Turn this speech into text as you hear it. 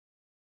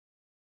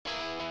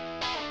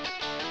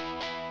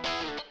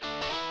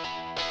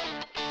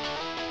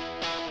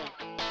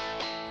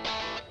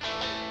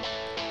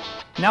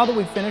Now that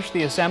we've finished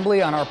the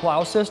assembly on our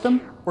plow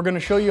system, we're going to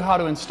show you how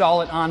to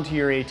install it onto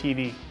your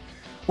ATV.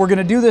 We're going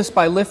to do this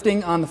by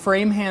lifting on the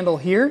frame handle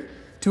here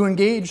to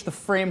engage the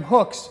frame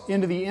hooks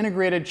into the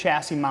integrated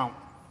chassis mount.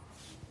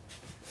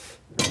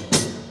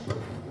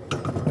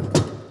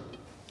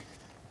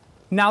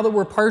 Now that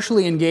we're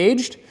partially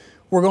engaged,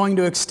 we're going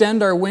to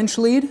extend our winch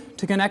lead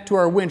to connect to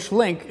our winch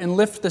link and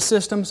lift the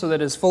system so that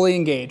it is fully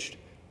engaged.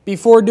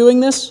 Before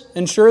doing this,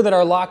 ensure that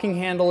our locking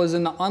handle is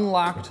in the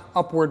unlocked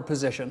upward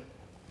position.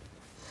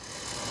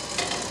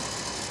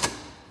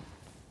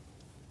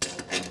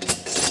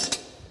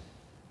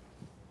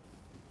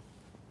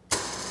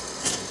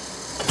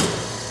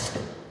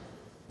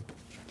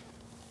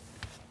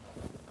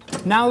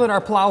 Now that our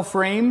plow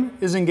frame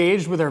is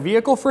engaged with our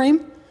vehicle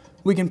frame,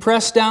 we can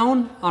press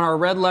down on our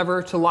red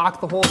lever to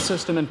lock the whole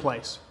system in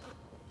place.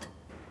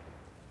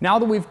 Now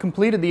that we've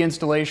completed the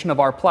installation of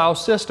our plow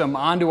system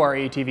onto our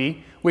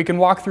ATV, we can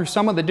walk through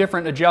some of the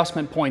different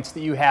adjustment points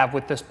that you have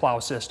with this plow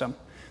system.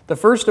 The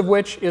first of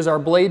which is our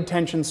blade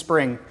tension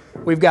spring.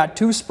 We've got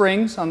two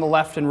springs on the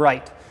left and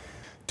right.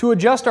 To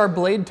adjust our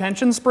blade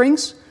tension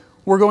springs,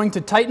 we're going to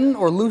tighten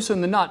or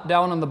loosen the nut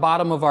down on the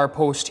bottom of our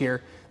post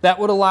here. That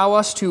would allow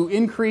us to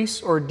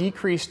increase or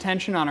decrease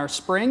tension on our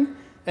spring,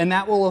 and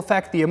that will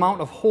affect the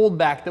amount of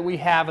holdback that we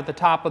have at the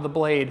top of the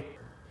blade.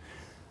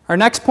 Our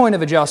next point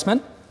of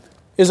adjustment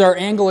is our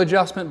angle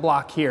adjustment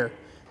block here.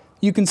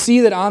 You can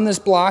see that on this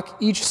block,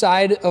 each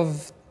side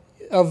of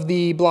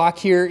the block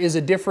here is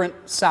a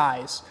different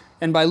size.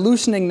 And by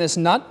loosening this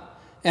nut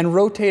and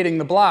rotating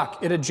the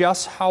block, it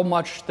adjusts how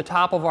much the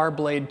top of our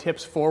blade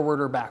tips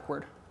forward or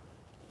backward.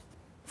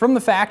 From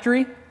the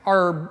factory,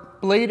 our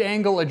blade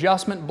angle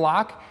adjustment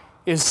block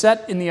is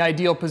set in the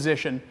ideal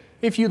position.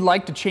 If you'd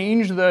like to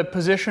change the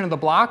position of the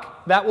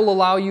block, that will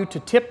allow you to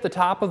tip the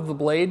top of the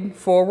blade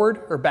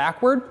forward or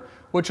backward,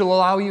 which will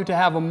allow you to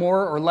have a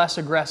more or less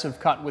aggressive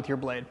cut with your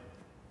blade.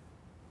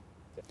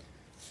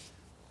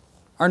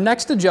 Our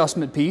next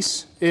adjustment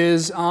piece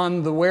is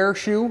on the wear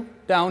shoe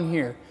down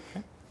here.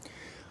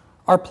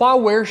 Our plow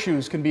wear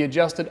shoes can be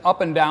adjusted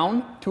up and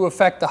down to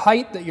affect the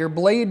height that your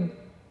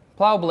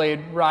plow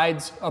blade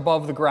rides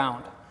above the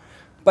ground.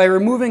 By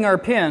removing our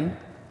pin,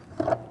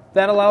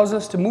 that allows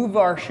us to move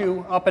our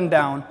shoe up and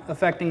down,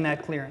 affecting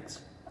that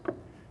clearance.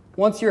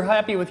 Once you're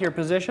happy with your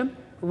position,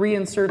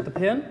 reinsert the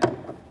pin,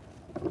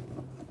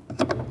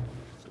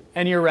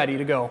 and you're ready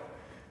to go.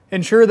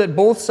 Ensure that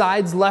both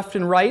sides, left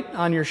and right,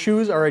 on your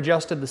shoes are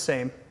adjusted the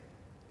same.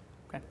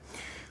 Okay.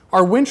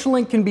 Our winch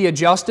link can be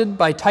adjusted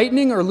by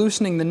tightening or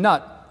loosening the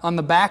nut on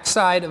the back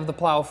side of the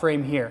plow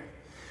frame here.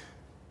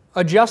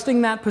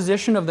 Adjusting that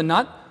position of the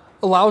nut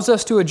allows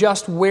us to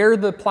adjust where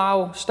the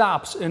plow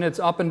stops in its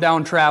up and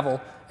down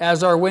travel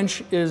as our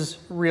winch is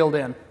reeled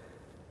in.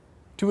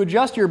 To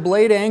adjust your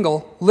blade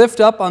angle, lift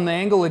up on the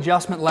angle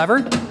adjustment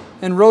lever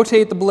and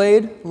rotate the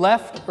blade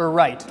left or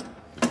right.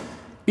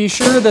 Be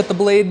sure that the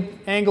blade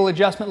angle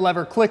adjustment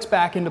lever clicks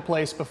back into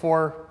place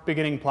before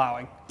beginning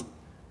plowing.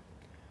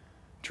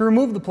 To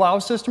remove the plow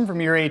system from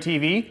your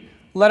ATV,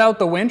 let out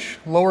the winch,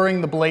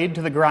 lowering the blade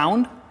to the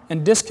ground,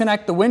 and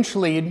disconnect the winch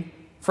lead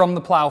from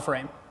the plow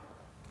frame.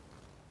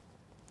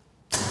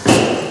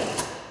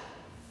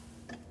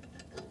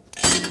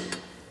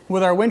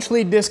 With our winch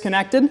lead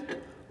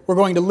disconnected, we're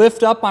going to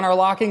lift up on our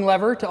locking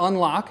lever to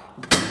unlock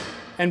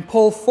and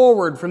pull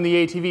forward from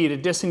the ATV to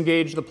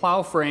disengage the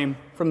plow frame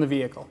from the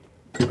vehicle.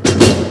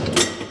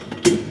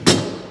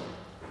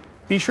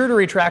 Be sure to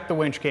retract the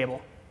winch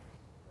cable.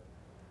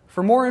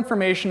 For more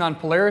information on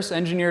Polaris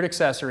engineered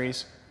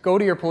accessories, go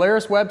to your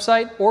Polaris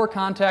website or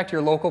contact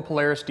your local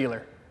Polaris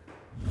dealer.